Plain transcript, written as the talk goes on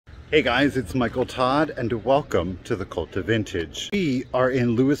Hey guys, it's Michael Todd and welcome to The.Cult.Of.Vintage. We are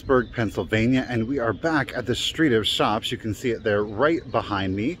in Lewisburg, Pennsylvania, and we are back at the Street of Shops. You can see it there right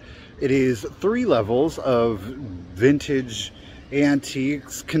behind me. It is 3 levels of vintage,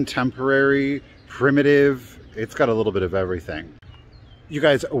 antiques, contemporary, primitive. It's got a little bit of everything. You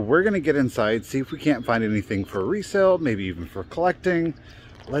guys, we're gonna get inside, see if we can't find anything for resale, maybe even for collecting.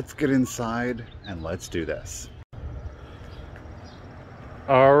 Let's get inside and let's do this.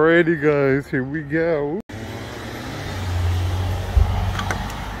 Alrighty guys, here we go.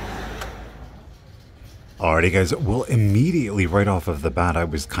 Alrighty guys, well immediately right off of the bat I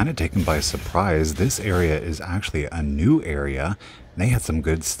was kind of taken by surprise. This area is actually a new area. They had some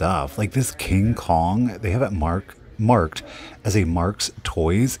good stuff. Like this King Kong, they have it marked as a Mark's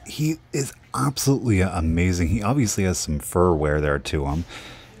Toys. He is absolutely amazing. He obviously has some fur wear there to him.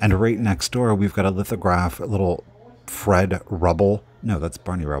 And right next door we've got a lithograph, a little Fred Rubble. No, that's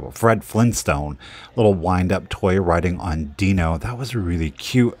Barney Rubble. Fred Flintstone, little wind-up toy riding on Dino. That was really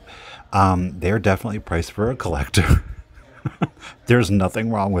cute. They're definitely priced for a collector. There's nothing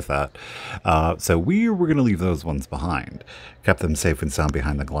wrong with that. So we were going to leave those ones behind. Kept them safe and sound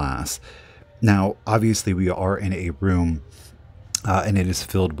behind the glass. Now, obviously, we are in a room and it is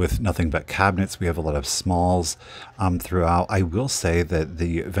filled with nothing but cabinets. We have a lot of smalls throughout. I will say that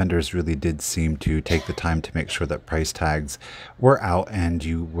the vendors really did seem to take the time to make sure that price tags were out and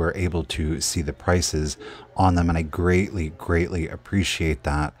you were able to see the prices on them. And I greatly, greatly appreciate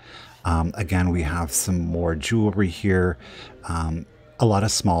that. Again, we have some more jewelry here. A lot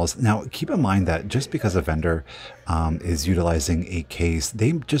of smalls. Now, keep in mind that just because a vendor is utilizing a case,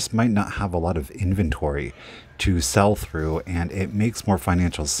 they just might not have a lot of inventory to sell through, and it makes more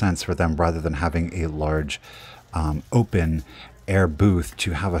financial sense for them rather than having a large open air booth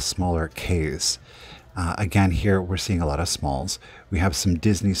to have a smaller case. Again, here we're seeing a lot of smalls. We have some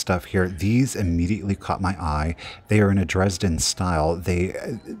Disney stuff here. These immediately caught my eye. They are in a Dresden style.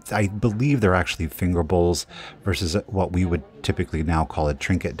 I believe they're actually finger bowls versus what we would typically now call a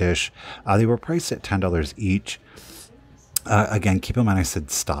trinket dish. They were priced at $10 each. Again, keep in mind I said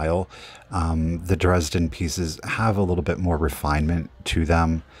style. The Dresden pieces have a little bit more refinement to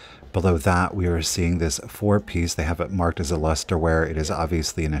them. Below that, we are seeing this 4-piece. They have it marked as a lusterware. It is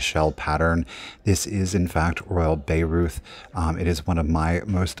obviously in a shell pattern. This is, in fact, Royal Bayreuth. It is one of my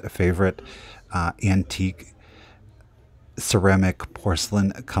most favorite antique ceramic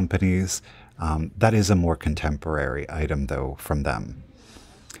porcelain companies. That is a more contemporary item, though, from them.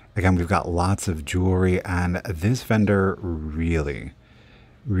 Again, we've got lots of jewelry, and this vendor really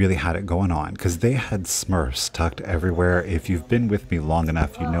had it going on because they had Smurfs tucked everywhere. If you've been with me long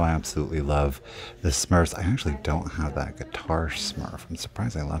enough, you know I absolutely love the Smurfs. I actually don't have that guitar Smurf. I'm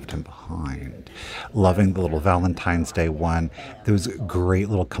surprised I left him behind. Loving the little Valentine's Day one. Those great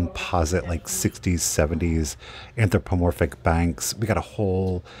little composite like 60s, 70s anthropomorphic banks. We got a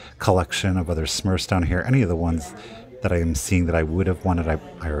whole collection of other Smurfs down here. Any of the ones that I am seeing that I would have wanted, I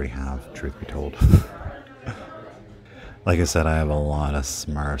already have, truth be told. Like I said, I have a lot of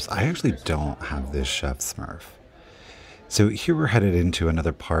Smurfs. I actually don't have this Chef Smurf. So here we're headed into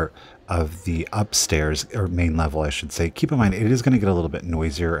another part of the upstairs, or main level, I should say. Keep in mind, it is going to get a little bit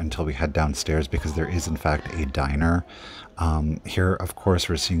noisier until we head downstairs because there is, in fact, a diner. Here, of course,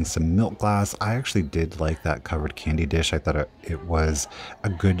 we're seeing some milk glass. I actually did like that covered candy dish. I thought it was a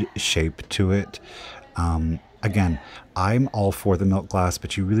good shape to it. Again, I'm all for the milk glass,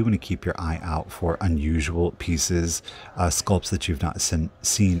 but you really want to keep your eye out for unusual pieces, sculpts that you've not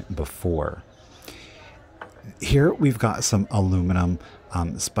seen before. Here we've got some aluminum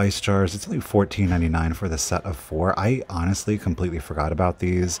spice jars. It's only $14.99 for the set of 4. I honestly completely forgot about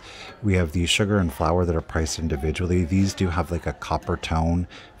these. We have the sugar and flour that are priced individually. These do have like a copper tone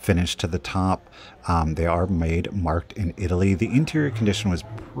finish to the top. They are marked in Italy. The interior condition was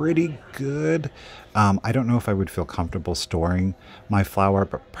pretty good. I don't know if I would feel comfortable storing my flour,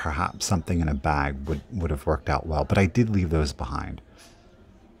 but perhaps something in a bag would have worked out well. But I did leave those behind.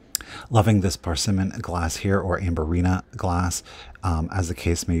 Loving this persimmon glass here, or amberina glass, as the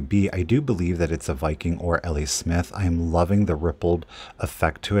case may be. I do believe that it's a Viking or L.A. Smith. I am loving the rippled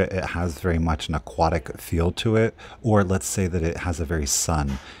effect to it. It has very much an aquatic feel to it, or let's say that it has a very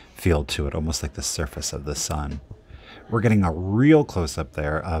sun feel to it, almost like the surface of the sun. We're getting a real close-up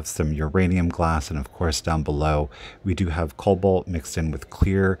there of some uranium glass, and of course down below we do have cobalt mixed in with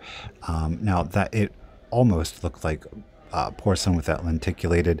clear. Now that it almost looked like porcelain with that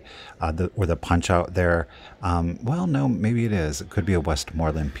lenticulated, or the punch out there. Well, no, maybe it is. It could be a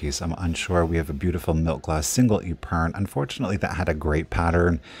Westmoreland piece. I'm unsure. We have a beautiful milk glass single Ypern. Unfortunately, that had a great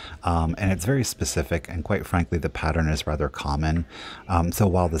pattern, and it's very specific. And quite frankly, the pattern is rather common. So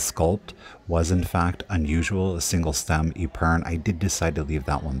while the sculpt was in fact unusual, a single stem Ypern, I did decide to leave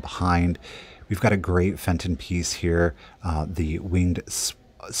that one behind. We've got a great Fenton piece here, the winged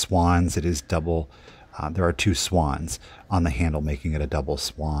swans. It is double. There are two swans on the handle, making it a double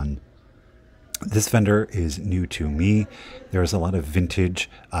swan. This vendor is new to me. There's a lot of vintage,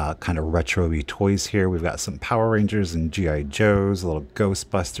 kind of retro-y toys here. We've got some Power Rangers and G.I. Joes, a little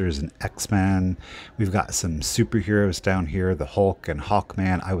Ghostbusters and X-Men. We've got some superheroes down here, the Hulk and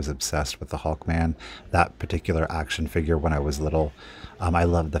Hawkman. I was obsessed with the Hawkman, that particular action figure when I was little. I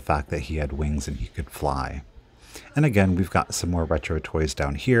loved the fact that he had wings and he could fly. And again, we've got some more retro toys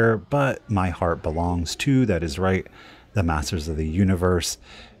down here, but my heart belongs to, that is right, the Masters of the Universe.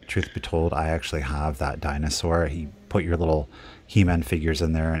 Truth be told, I actually have that dinosaur. He put your little He-Man figures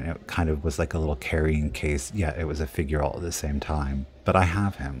in there, and it kind of was like a little carrying case. Yeah, it was a figure all at the same time. But I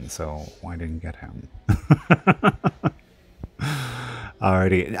have him, so why didn't get him?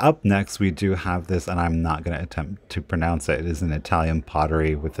 Alrighty, up next we do have this, and I'm not going to attempt to pronounce it. It is an Italian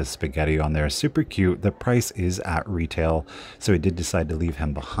pottery with the spaghetti on there. Super cute. The price is at retail, so we did decide to leave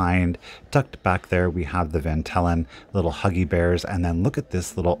him behind. Tucked back there, we have the Van Tellen little Huggy Bears, and then look at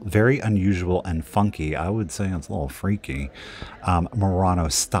this little, very unusual and funky, I would say it's a little freaky, Murano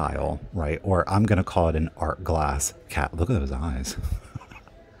style, right? Or I'm going to call it an art glass cat. Look at those eyes.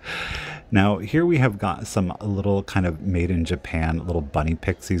 Now, here we have got some little kind of made in Japan, little bunny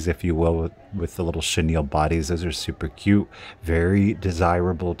pixies, if you will, with the little chenille bodies. Those are super cute, very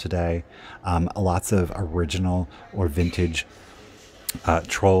desirable today. Lots of original or vintage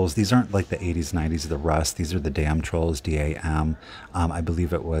trolls. These aren't like the 80s, 90s, the Rust. These are the Dam trolls, D-A-M. I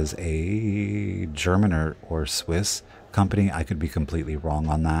believe it was a German or Swiss company. I could be completely wrong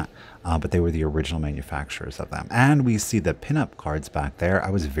on that, but they were the original manufacturers of them. And we see the pinup cards back there. I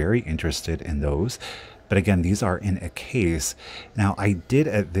was very interested in those, but again, these are in a case. Now, I did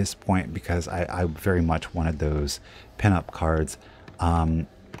at this point, because I very much wanted those pinup cards,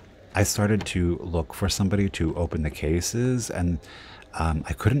 I started to look for somebody to open the cases, and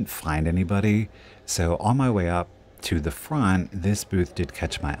I couldn't find anybody. So on my way up to the front, this booth did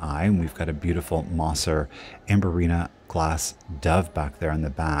catch my eye, and we've got a beautiful Mosser Amberina glass dove back there in the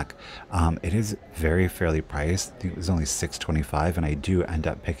back. It is very fairly priced. I think it was only $6.25, and I do end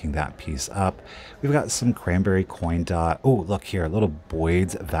up picking that piece up. We've got some cranberry coin dot. Oh, look here, a little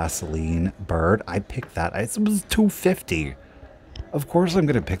Boyd's Vaseline bird. I picked that. It was $2.50. Of course I'm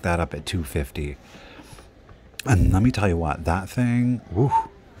going to pick that up at $2.50. And let me tell you what, that thing, woo,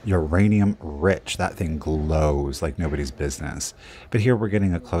 uranium rich. That thing glows like nobody's business. But here we're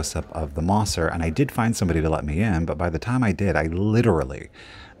getting a close-up of the Mosser, and I did find somebody to let me in, but by the time I did, I literally,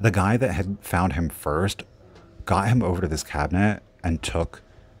 the guy that had found him first, got him over to this cabinet and took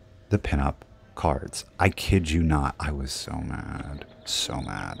the pinup cards. I kid you not. I was so mad. So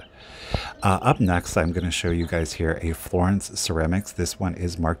mad. Up next, I'm going to show you guys here a Florence Ceramics. This one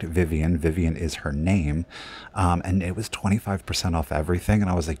is marked Vivian. Vivian is her name. And it was 25% off everything.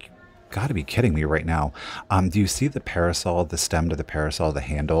 And I was like, you gotta be kidding me right now. Do you see the parasol, the stem to the parasol, the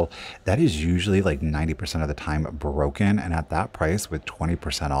handle? That is usually like 90% of the time broken. And at that price with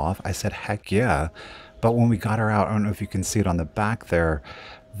 20% off, I said, heck yeah. But when we got her out, I don't know if you can see it on the back there,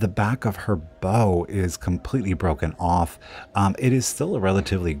 the back of her bow is completely broken off. It is still a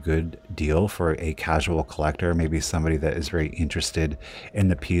relatively good deal for a casual collector, maybe somebody that is very interested in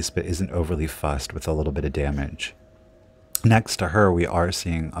the piece but isn't overly fussed with a little bit of damage. Next to her, we are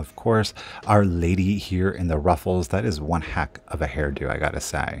seeing, of course, Our Lady here in the ruffles. That is one heck of a hairdo, I gotta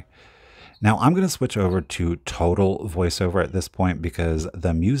say. Now I'm going to switch over to total voiceover at this point because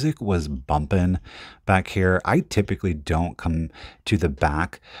the music was bumping back here. I typically don't come to the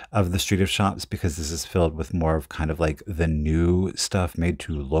back of the Street of Shops because this is filled with more of kind of like the new stuff made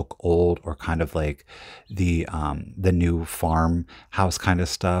to look old, or kind of like the new farmhouse kind of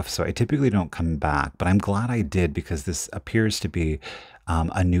stuff. So I typically don't come back, but I'm glad I did because this appears to be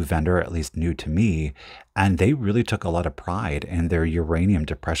a new vendor, at least new to me, and they really took a lot of pride in their uranium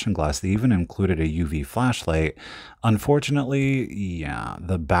depression glass. They even included a UV flashlight. Unfortunately, yeah,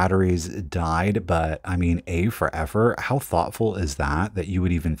 the batteries died, but I mean, A for effort. How thoughtful is that, that you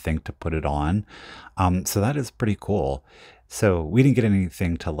would even think to put it on? So that is pretty cool. So we didn't get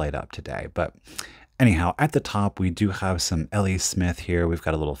anything to light up today, but anyhow, at the top, we do have some Ellie Smith here. We've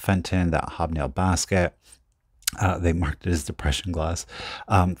got a little Fenton, that hobnail basket. They marked it as depression glass.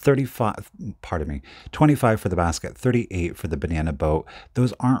 35, pardon me, 25 for the basket, 38 for the banana boat.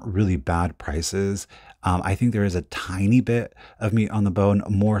 Those aren't really bad prices. I think there is a tiny bit of meat on the bone,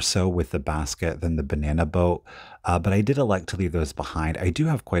 more so with the basket than the banana boat. But I did elect to leave those behind. I do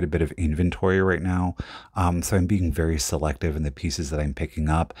have quite a bit of inventory right now. So I'm being very selective in the pieces that I'm picking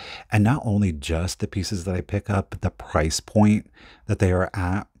up. And not only just the pieces that I pick up, but the price point that they are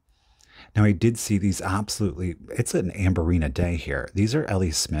at. Now, I did see these absolutely, it's an Amberina day here. These are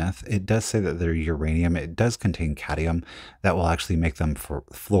Ellie Smith. It does say that they're uranium. It does contain cadmium that will actually make them for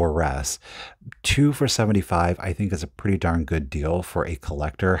fluoresce. Two for 75, I think, is a pretty darn good deal for a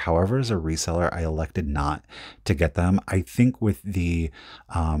collector. However, as a reseller, I elected not to get them. I think with the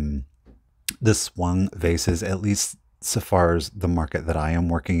swung vases, at least so far as the market that I am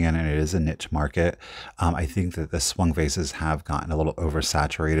working in, and it is a niche market, I think that the swung vases have gotten a little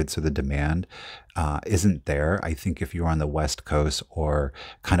oversaturated, so the demand isn't there. I think if you're on the West Coast or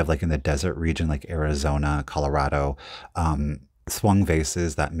kind of like in the desert region like Arizona, Colorado, swung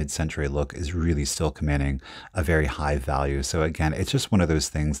vases, that mid-century look is really still commanding a very high value. So again, it's just one of those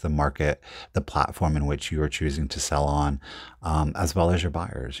things, the market, the platform in which you are choosing to sell on, as well as your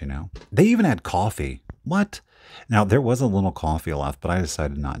buyers, you know. They even had coffee. What? Now, there was a little coffee left, but I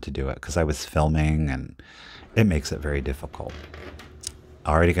decided not to do it because I was filming and it makes it very difficult.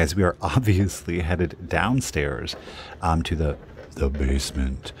 Alrighty, guys, we are obviously headed downstairs to the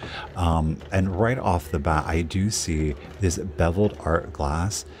basement. And right off the bat, I do see this beveled art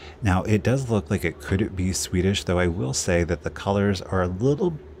glass. Now, it does look like it could be Swedish, though I will say that the colors are a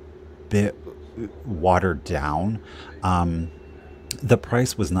little bit watered down. The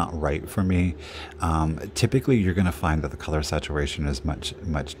price was not right for me. Typically, you're going to find that the color saturation is much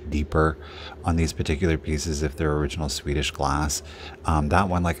deeper on these particular pieces if they're original Swedish glass. That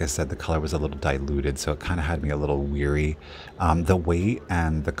one, like I said, the color was a little diluted, so it kind of had me a little weary. The weight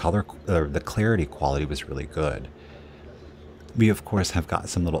and the color, the clarity quality was really good. We, of course, have got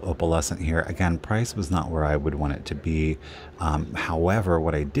some little opalescent here. Again, price was not where I would want it to be. However,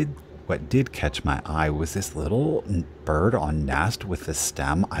 what did catch my eye was this little bird on nest with the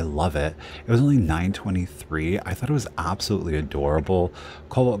stem. I love it. It was only $9.23. I thought it was absolutely adorable.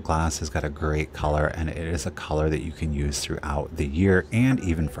 Cobalt glass has got a great color, and it is a color that you can use throughout the year and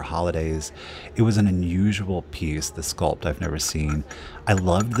even for holidays. It was an unusual piece, the sculpt I've never seen. I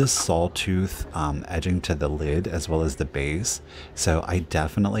loved the sawtooth edging to the lid as well as the base, so I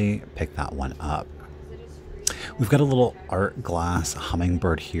definitely picked that one up. We've got a little art glass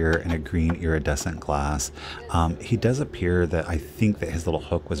hummingbird here in a green iridescent glass. He does appear that I think that his little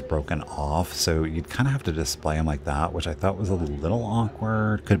hook was broken off, so you'd kind of have to display him like that, which I thought was a little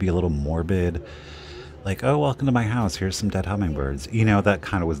awkward, could be a little morbid. Like, oh, welcome to my house, here's some dead hummingbirds. You know, that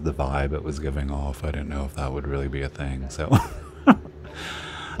kind of was the vibe it was giving off. I didn't know if that would really be a thing, so...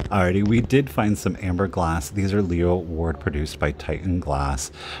 Alrighty, we did find some amber glass. These are Leo Ward produced by Titan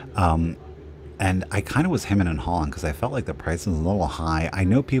Glass. And I kind of was hemming and hawing because I felt like the price was a little high. I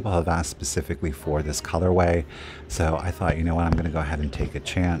know people have asked specifically for this colorway, so I thought, you know what, I'm going to go ahead and take a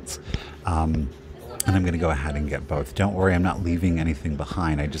chance. And I'm going to go ahead and get both. Don't worry, I'm not leaving anything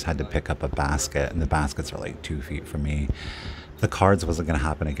behind. I just had to pick up a basket, and the baskets are like 2 feet from me. The cards wasn't going to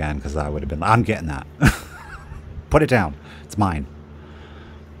happen again because I would have been, I'm getting that. Put it down. It's mine.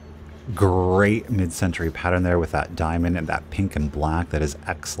 Great mid-century pattern there with that diamond and that pink and black. That is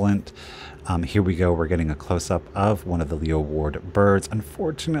excellent. Here we go. We're getting a close-up of one of the Leo Ward birds.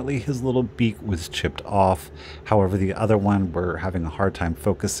 Unfortunately, his little beak was chipped off. However, the other one, we're having a hard time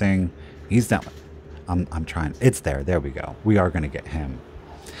focusing. He's down. I'm trying. It's there. There we go. We are going to get him.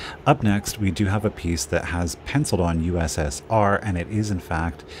 Up next, we do have a piece that has penciled on USSR, and it is, in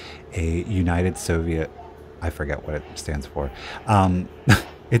fact, a United Soviet... I forget what it stands for.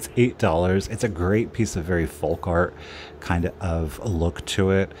 It's $8. It's a great piece of very folk art kind of look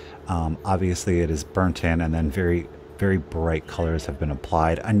to it. Obviously, it is burnt in, and then very bright colors have been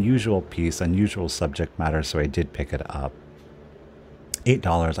applied. Unusual piece, unusual subject matter, so I did pick it up.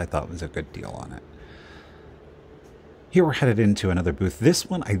 $8 I thought was a good deal on it. Here we're headed into another booth. This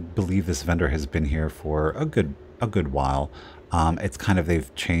one, I believe this vendor has been here for a good while. It's kind of,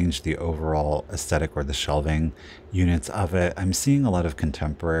 they've changed the overall aesthetic or the shelving units of it. I'm seeing a lot of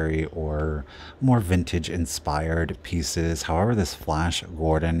contemporary or more vintage inspired pieces. However, this Flash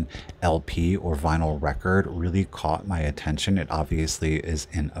Gordon LP or vinyl record really caught my attention. It obviously is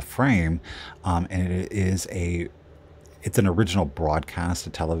in a frame, and it is a It's an original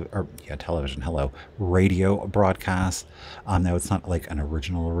broadcast, television, hello, radio broadcast. No, it's not like an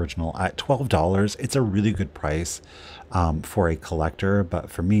original. At $12, it's a really good price for a collector.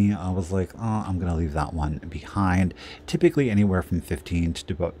 But for me, I was like, oh, I'm going to leave that one behind. Typically anywhere from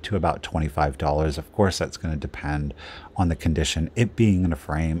 $15 to about $25. Of course, that's going to depend on the condition. It being in a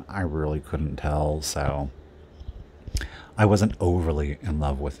frame, I really couldn't tell. So I wasn't overly in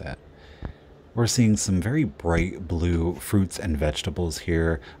love with it. We're seeing some very bright blue fruits and vegetables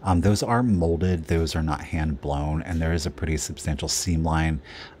here. Those are molded, those are not hand blown, and there is a pretty substantial seam line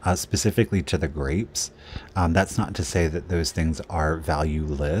specifically to the grapes. That's not to say that those things are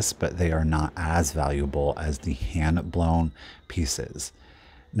valueless, but they are not as valuable as the hand blown pieces.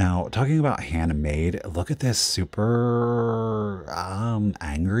 Now, talking about handmade, look at this super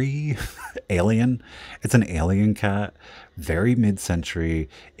angry alien. It's an alien cat, very mid-century.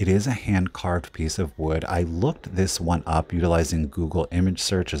 It is a hand-carved piece of wood. I looked this one up utilizing Google image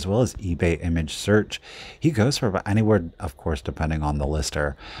search as well as eBay image search. He goes for about anywhere, of course, depending on the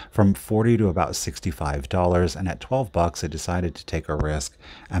lister, from $40 to about $65. And at $12, I decided to take a risk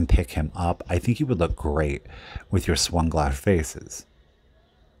and pick him up. I think he would look great with your swung glass faces.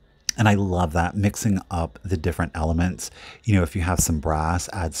 And I love that, mixing up the different elements. You know, if you have some brass,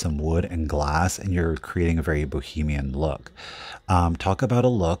 add some wood and glass, and you're creating a very bohemian look. Talk about a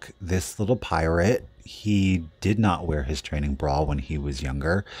look. This little pirate, he did not wear his training bra when he was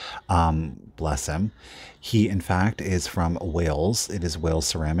younger. Bless him. He, in fact, is from Wales. It is Wales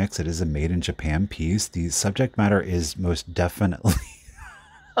ceramics. It is a made in Japan piece. The subject matter is most definitely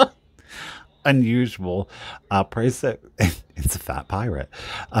unusual. Price at it's a fat pirate.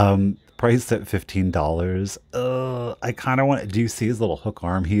 Priced at $15. I kind of want. Do you see his little hook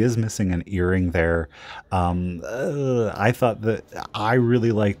arm? He is missing an earring there. I thought that I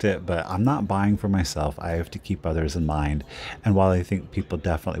really liked it, but I'm not buying for myself. I have to keep others in mind. And while I think people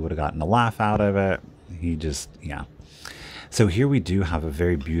definitely would have gotten a laugh out of it, he just, yeah. So here we do have a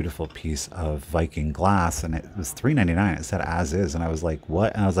very beautiful piece of Viking glass, and it was $3.99. It said as is, and I was like,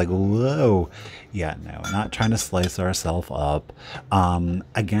 what? And I was like, whoa. Yeah, no, not trying to slice ourselves up.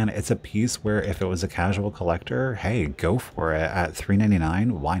 Again, it's a piece where if it was a casual collector, hey, go for it. At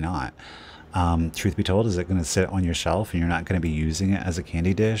 $3.99, why not? Truth be told, is it going to sit on your shelf and you're not going to be using it as a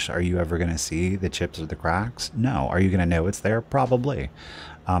candy dish? Are you ever going to see the chips or the cracks? No. Are you going to know it's there? Probably.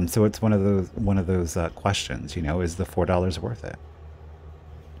 So it's one of those questions, you know, is the $4 worth it?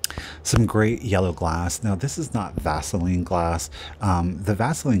 Some great yellow glass. Now, this is not Vaseline glass. The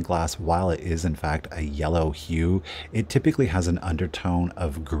Vaseline glass, while it is in fact a yellow hue, it typically has an undertone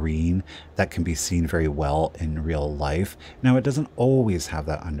of green that can be seen very well in real life. Now, it doesn't always have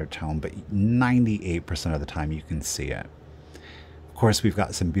that undertone, but 98% of the time you can see it. Of course, we've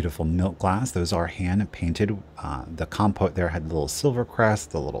got some beautiful milk glass. Those are hand painted. The compote there had the little silver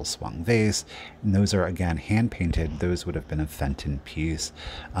crest, the little swung vase, and those are again hand painted. Those would have been a Fenton piece.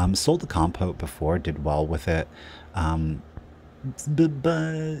 Sold the compote before, did well with it, but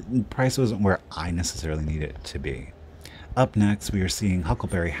price wasn't where I necessarily need it to be. Up next, we are seeing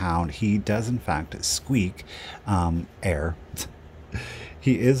Huckleberry Hound. He does in fact squeak air.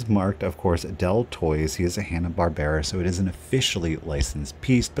 He is marked, of course, Dell Toys. He is a Hanna-Barbera, so it is an officially licensed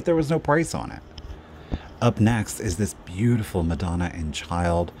piece, but there was no price on it. Up next is this beautiful Madonna and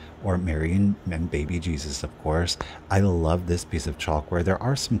Child, or Mary and Baby Jesus, of course. I love this piece of chalkware. There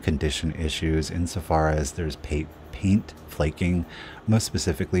are some condition issues insofar as there's paint flaking, most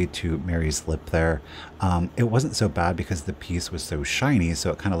specifically to Mary's lip there. It wasn't so bad because the piece was so shiny,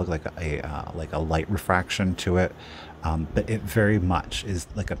 so it kind of looked like a light refraction to it. But it very much is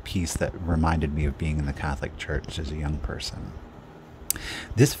like a piece that reminded me of being in the Catholic Church as a young person.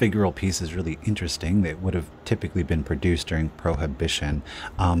 This figural piece is really interesting. It would have typically been produced during Prohibition.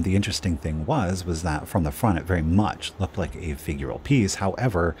 The interesting thing was that from the front it very much looked like a figural piece.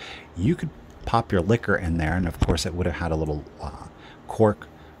 However, you could pop your liquor in there, and of course it would have had a little cork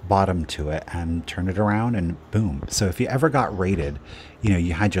bottom to it, and turn it around and boom. So if you ever got raided, you know,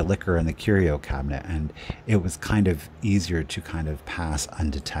 you had your liquor in the curio cabinet and it was kind of easier to kind of pass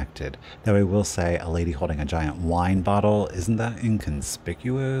undetected. Though I will say a lady holding a giant wine bottle isn't that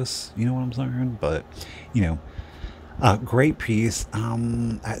inconspicuous, you know what I'm saying? But you know, great piece.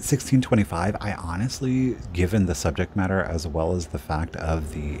 At $16.25, I honestly, given the subject matter as well as the fact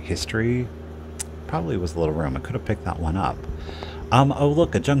of the history, probably was a little room. I could have picked that one up. Oh,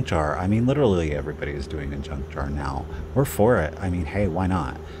 look, a junk jar. I mean, literally everybody is doing a junk jar now. We're for it. I mean, hey, why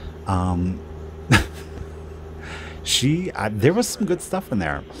not? There was some good stuff in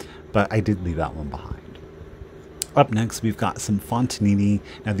there, but I did leave that one behind. Up next, we've got some Fontanini.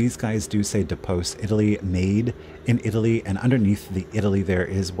 Now, these guys do say Depost Italy, made in Italy, and underneath the Italy there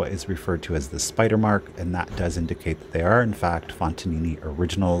is what is referred to as the spider mark, and that does indicate that they are, in fact, Fontanini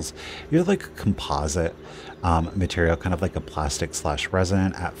originals. They're like a composite material, kind of like a plastic /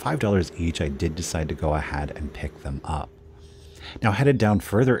 resin. At $5 each, I did decide to go ahead and pick them up. Now, headed down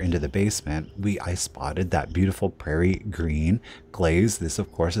further into the basement, I spotted that beautiful prairie green glaze. This, of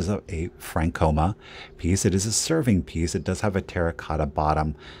course, is a Francoma piece. It is a serving piece. It does have a terracotta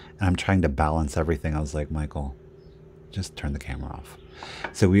bottom, and I'm trying to balance everything. I was like, Michael, just turn the camera off.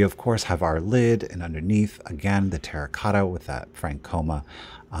 So we, of course, have our lid, and underneath, again, the terracotta with that Francoma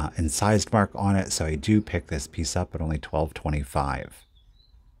incised mark on it. So I do pick this piece up at only $12.25.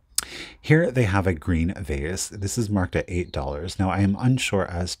 Here they have a green vase. This is marked at $8. Now, I am unsure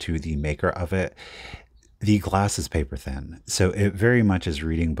as to the maker of it. The glass is paper thin, so it very much is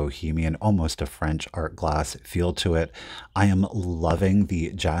reading bohemian, almost a French art glass feel to it. I am loving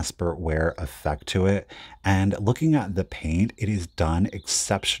the Jasper wear effect to it, and looking at the paint, it is done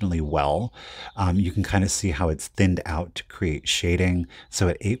exceptionally well. You can kind of see how it's thinned out to create shading. So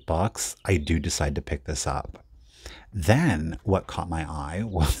at $8, I do decide to pick this up. Then what caught my eye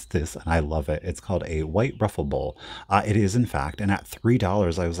was this, and I love it. It's called a white ruffle bowl. It is, in fact, and at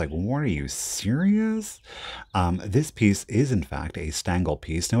 $3, I was like, what, are you serious? This piece is, in fact, a Stangle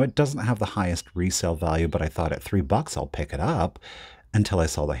piece. Now, it doesn't have the highest resale value, but I thought at $3 I'll pick it up until I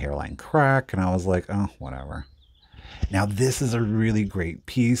saw the hairline crack, and I was like, oh, whatever. Now, this is a really great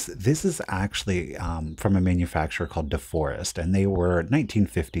piece. This is actually from a manufacturer called DeForest, and they were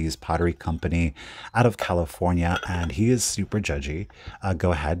 1950s pottery company out of California, and he is super judgy.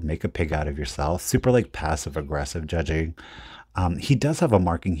 Go ahead, make a pig out of yourself. Super like passive-aggressive judging. He does have a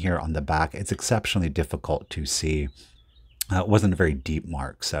marking here on the back. It's exceptionally difficult to see. It wasn't a very deep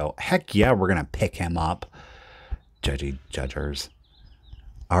mark, so heck yeah, we're going to pick him up. Judgy judgers.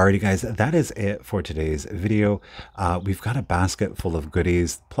 Alrighty guys, that is it for today's video. We've got a basket full of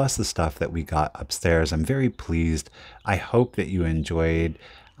goodies, plus the stuff that we got upstairs. I'm very pleased. I hope that you enjoyed.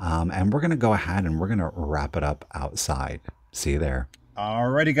 And we're going to go ahead and we're going to wrap it up outside. See you there.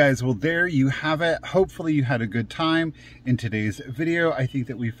 Alrighty guys, well there you have it. Hopefully you had a good time in today's video. I think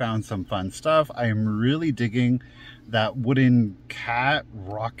that we found some fun stuff. I am really digging that wooden cat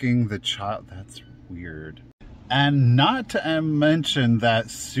rocking the child. That's weird. And not to mention that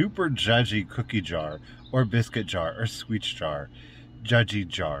super judgy cookie jar or biscuit jar or sweet jar. Judgy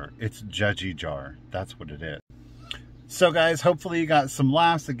jar. It's judgy jar. That's what it is. So guys, hopefully you got some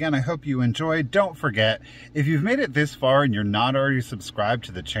laughs. Again, I hope you enjoyed. Don't forget, if you've made it this far and you're not already subscribed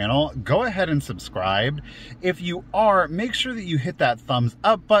to the channel, go ahead and subscribe. If you are, make sure that you hit that thumbs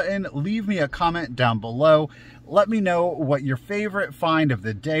up button. Leave me a comment down below. Let me know what your favorite find of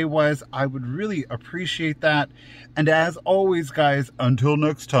the day was. I would really appreciate that. And as always, guys, until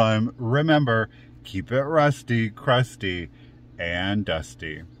next time, remember, keep it rusty, crusty, and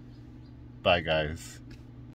dusty. Bye, guys.